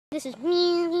This is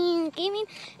me gaming,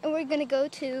 and we're gonna go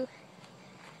to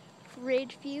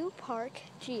Ridgeview Park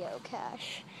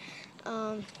Geocache.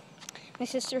 My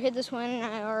sister hid this one, and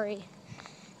I already.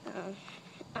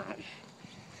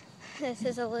 This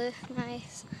is a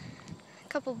nice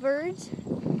couple birds,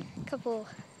 couple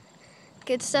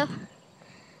good stuff,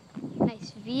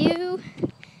 nice view.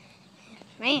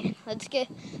 Man, let's get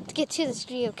to this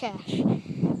geocache.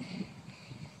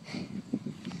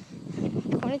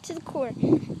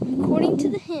 According to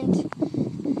the hint,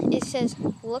 it says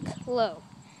look low.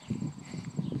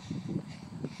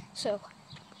 So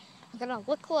I'm gonna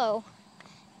look low,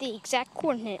 the exact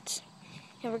coordinates,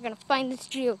 and we're gonna find this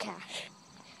geocache.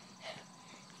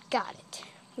 Got it.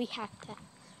 We have that.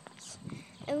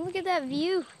 And look at that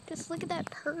view. Just look at that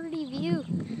pretty view.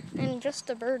 And just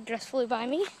a bird just flew by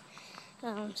me.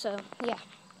 So yeah,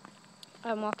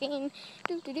 I'm walking.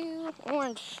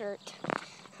 Orange shirt.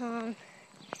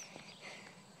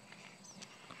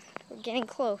 We're getting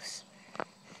close.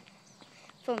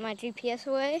 Put my GPS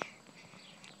away.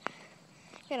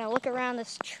 Gonna look around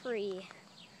this tree.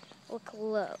 Look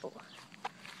low.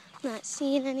 Not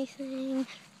seeing anything.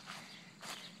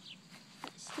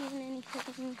 Not seeing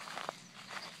anything.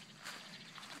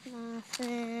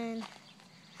 Nothing.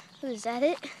 Oh, is that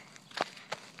it?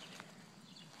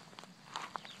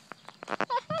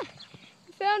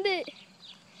 Found it.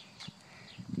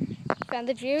 Found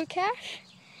the geocache,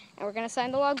 and we're gonna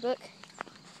sign the logbook.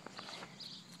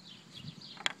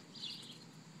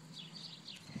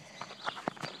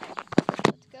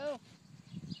 Let's go.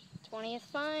 20th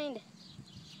find.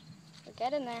 We're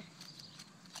getting there.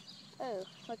 Oh,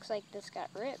 looks like this got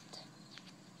ripped.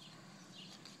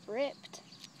 Ripped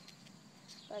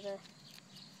by the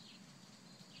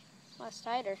last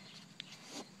hider.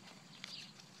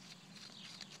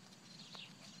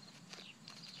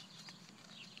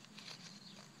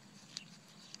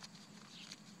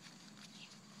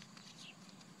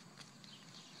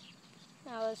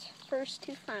 I was first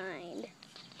to find.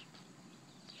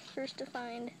 First to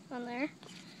find on there.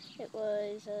 It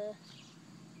was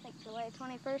like July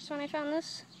 21st when I found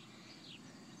this.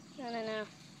 And then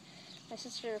my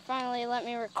sister finally let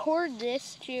me record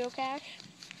this geocache.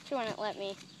 She wouldn't let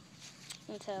me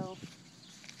until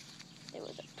it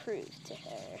was approved to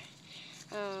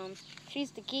her.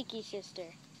 She's the geeky sister.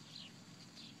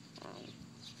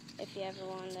 If you ever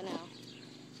wanted to know.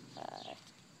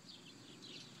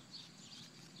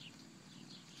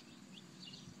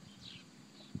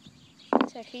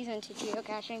 So she's into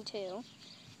geocaching too,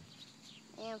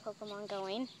 and Pokemon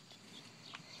going.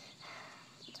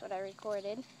 That's what I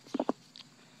recorded.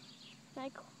 I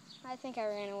think I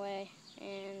ran away,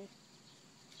 and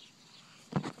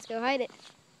let's go hide it.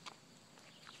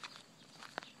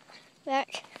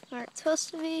 Back where it's supposed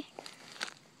to be.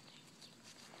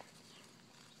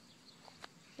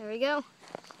 There we go.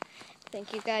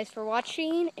 Thank you guys for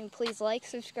watching, and please like,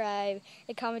 subscribe,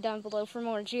 and comment down below for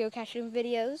more geocaching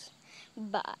videos.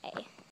 Bye.